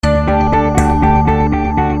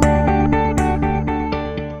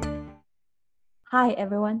Hi,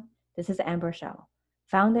 everyone. This is Amber Shao,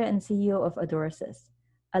 founder and CEO of Adorsys,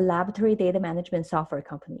 a laboratory data management software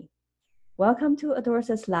company. Welcome to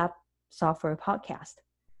Adorsys Lab Software Podcast.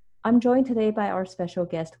 I'm joined today by our special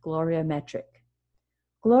guest, Gloria Metric.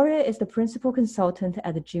 Gloria is the principal consultant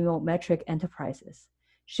at the Geometric Enterprises.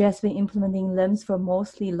 She has been implementing LIMS for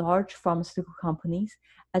mostly large pharmaceutical companies,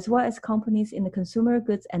 as well as companies in the consumer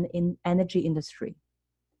goods and in energy industry.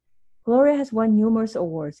 Gloria has won numerous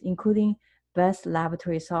awards, including Best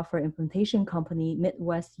Laboratory Software Implementation Company,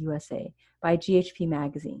 Midwest USA by GHP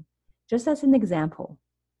Magazine, just as an example.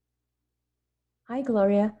 Hi,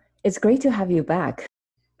 Gloria. It's great to have you back.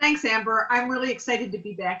 Thanks, Amber. I'm really excited to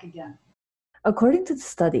be back again. According to the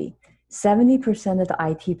study, 70% of the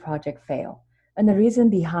IT project fail. And the reason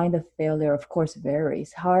behind the failure, of course,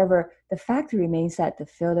 varies. However, the fact remains that the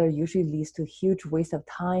failure usually leads to huge waste of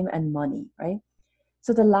time and money, right?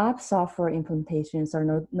 So the lab software implementations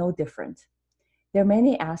are no different. There are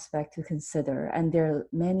many aspects to consider, and there are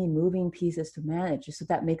many moving pieces to manage, so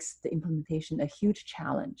that makes the implementation a huge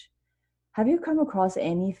challenge. Have you come across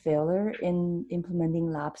any failure in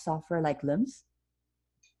implementing lab software like LIMS?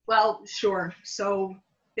 Well, sure. So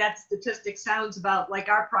that statistic sounds about like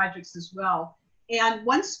our projects as well. And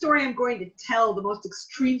one story I'm going to tell, the most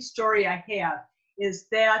extreme story I have, is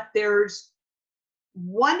that there's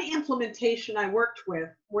one implementation I worked with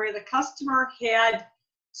where the customer had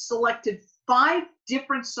selected 5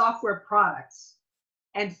 different software products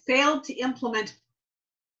and failed to implement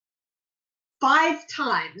 5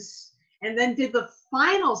 times, and then did the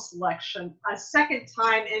final selection a second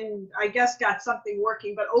time and I guess got something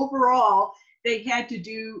working. But overall, they had to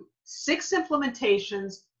do 6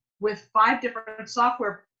 implementations with 5 different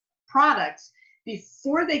software products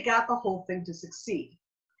before they got the whole thing to succeed.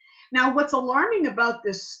 Now, what's alarming about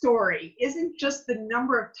this story isn't just the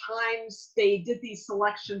number of times they did these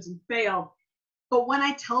selections and failed, but when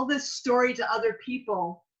I tell this story to other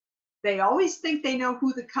people, they always think they know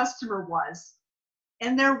who the customer was,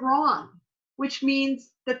 and they're wrong, which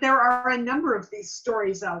means that there are a number of these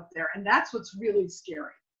stories out there, and that's what's really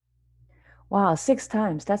scary. Wow, 6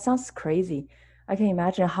 times. That sounds crazy. I can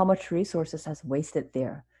imagine how much resources has wasted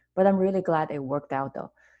there, but I'm really glad it worked out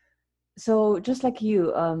though. So just like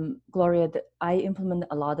you, Gloria, I implement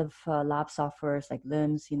a lot of lab softwares like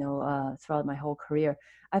LIMS, throughout my whole career.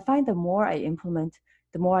 I find the more I implement,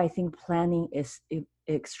 the more I think planning is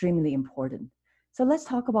extremely important. So let's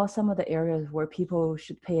talk about some of the areas where people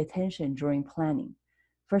should pay attention during planning.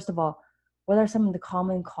 First of all, what are some of the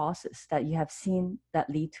common causes that you have seen that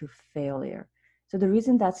lead to failure? So the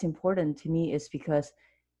reason that's important to me is because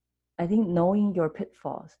I think knowing your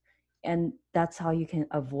pitfalls, and that's how you can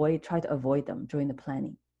try to avoid them during the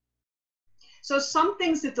planning. So some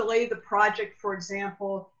things that delay the project, for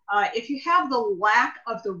example, if you have the lack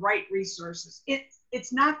of the right resources,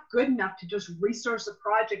 it's not good enough to just resource a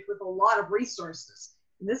project with a lot of resources.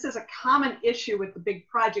 And this is a common issue with the big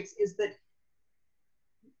projects, is that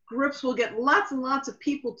groups will get lots and lots of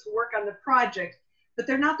people to work on the project, but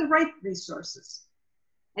they're not the right resources.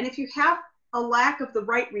 And if you have a lack of the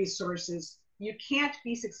right resources, you can't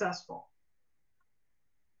be successful.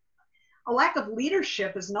 A lack of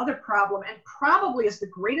leadership is another problem, and probably is the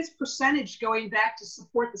greatest percentage going back to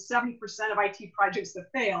support the 70% of IT projects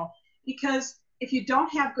that fail, because if you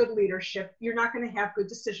don't have good leadership, you're not going to have good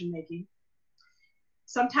decision making.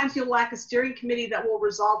 Sometimes you'll lack a steering committee that will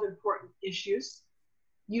resolve important issues.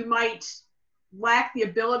 You might lack the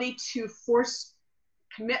ability to force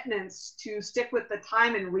commitments to stick with the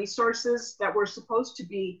time and resources that were supposed to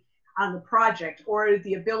be on the project, or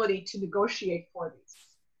the ability to negotiate for these.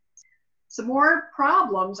 Some more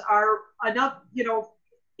problems are enough,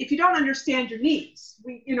 if you don't understand your needs.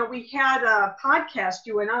 We had a podcast,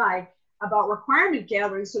 you and I, about requirement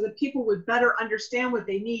gathering so that people would better understand what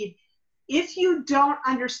they need. If you don't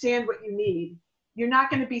understand what you need, you're not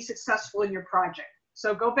going to be successful in your project.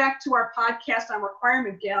 So go back to our podcast on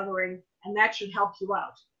requirement gathering, and that should help you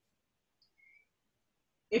out.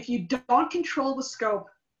 If you don't control the scope,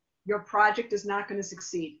 your project is not going to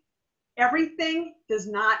succeed. Everything does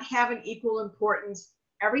not have an equal importance.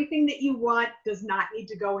 Everything that you want does not need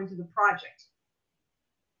to go into the project.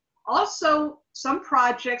 Also, some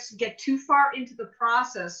projects get too far into the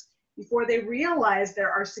process before they realize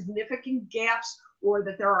there are significant gaps, or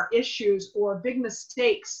that there are issues or big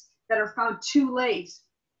mistakes that are found too late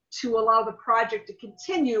to allow the project to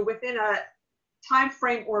continue within a time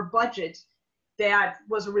frame or budget that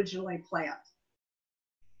was originally planned.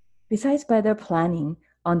 Besides better planning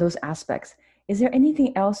on those aspects, is there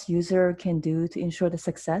anything else user can do to ensure the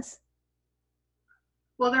success?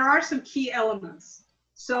 Well, there are some key elements.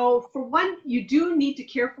 So for one, you do need to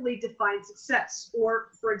carefully define success, or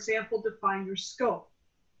for example, define your scope.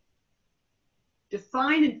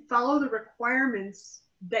 Define and follow the requirements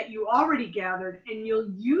that you already gathered, and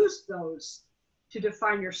you'll use those to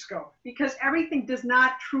define your scope, because everything does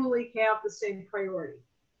not truly have the same priority.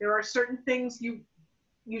 There are certain things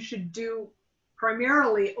you should do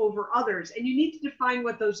primarily over others, and you need to define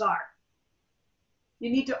what those are.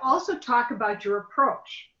 You need to also talk about your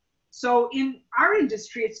approach. So in our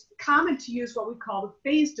industry, it's common to use what we call the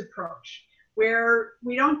phased approach, where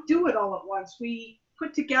we don't do it all at once. We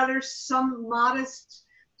put together some modest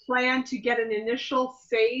plan to get an initial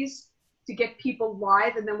phase to get people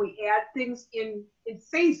live, and then we add things in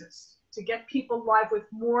phases to get people live with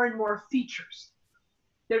more and more features.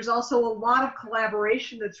 There's also a lot of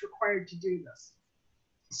collaboration that's required to do this.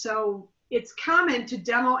 So it's common to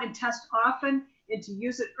demo and test often and to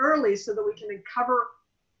use it early so that we can uncover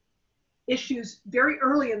issues very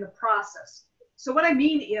early in the process. So what I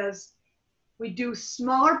mean is we do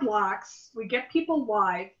smaller blocks, we get people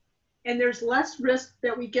live, and there's less risk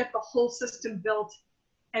that we get the whole system built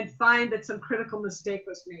and find that some critical mistake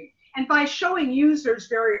was made. And by showing users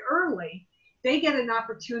very early, they get an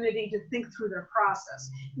opportunity to think through their process.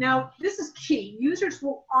 Now, this is key. Users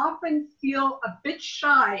will often feel a bit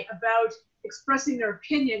shy about expressing their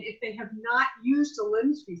opinion if they have not used a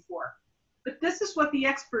LIMS before. But this is what the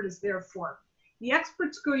expert is there for. The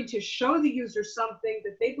expert's going to show the user something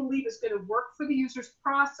that they believe is going to work for the user's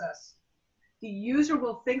process. The user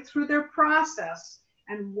will think through their process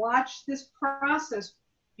and watch this process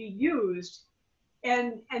be used,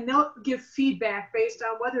 and they'll give feedback based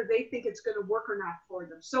on whether they think it's going to work or not for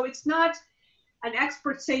them. So it's not an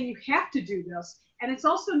expert saying you have to do this, and it's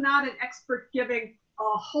also not an expert giving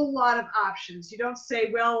a whole lot of options. You don't say,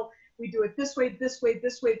 well, we do it this way, this way,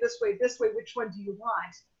 this way, this way, this way, which one do you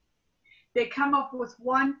want? They come up with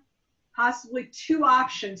one, possibly two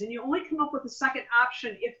options, and you only come up with a second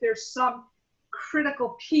option if there's some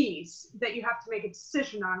critical piece that you have to make a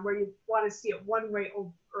decision on where you want to see it one way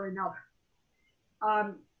or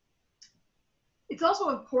another. It's also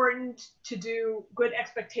important to do good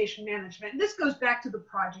expectation management. And this goes back to the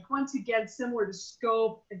project. Once again, similar to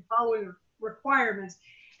scope and following requirements,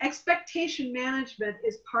 expectation management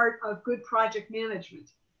is part of good project management.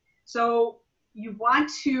 So you want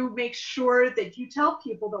to make sure that you tell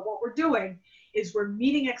people that what we're doing is we're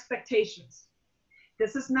meeting expectations.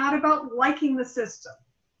 This is not about liking the system.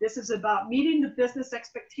 This is about meeting the business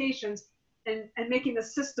expectations and making the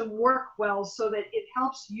system work well so that it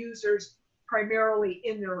helps users primarily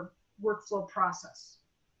in their workflow process.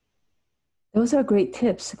 Those are great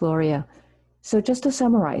tips, Gloria. So just to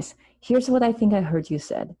summarize, here's what I think I heard you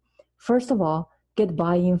said. First of all, get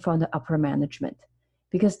buy-in from the upper management,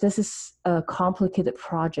 because this is a complicated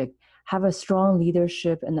project. Have a strong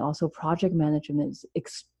leadership, and also project management is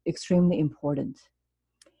extremely important.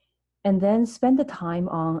 And then spend the time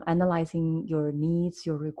on analyzing your needs,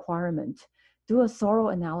 your requirement. Do a thorough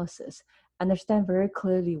analysis. Understand very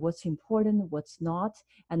clearly what's important, what's not,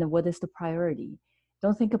 and what is the priority.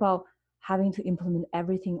 Don't think about having to implement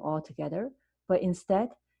everything all together, but instead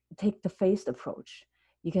take the phased approach.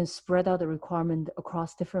 You can spread out the requirement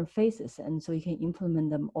across different phases, and so you can implement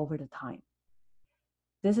them over the time.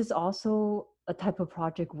 This is also a type of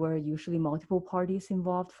project where usually multiple parties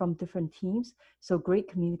involved from different teams. So great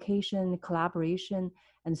communication, collaboration,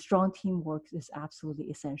 and strong teamwork is absolutely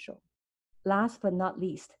essential. Last but not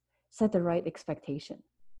least, set the right expectation.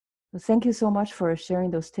 So thank you so much for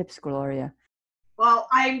sharing those tips, Gloria. Well,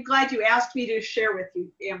 I'm glad you asked me to share with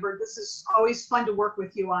you, Amber. This is always fun to work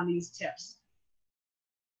with you on these tips.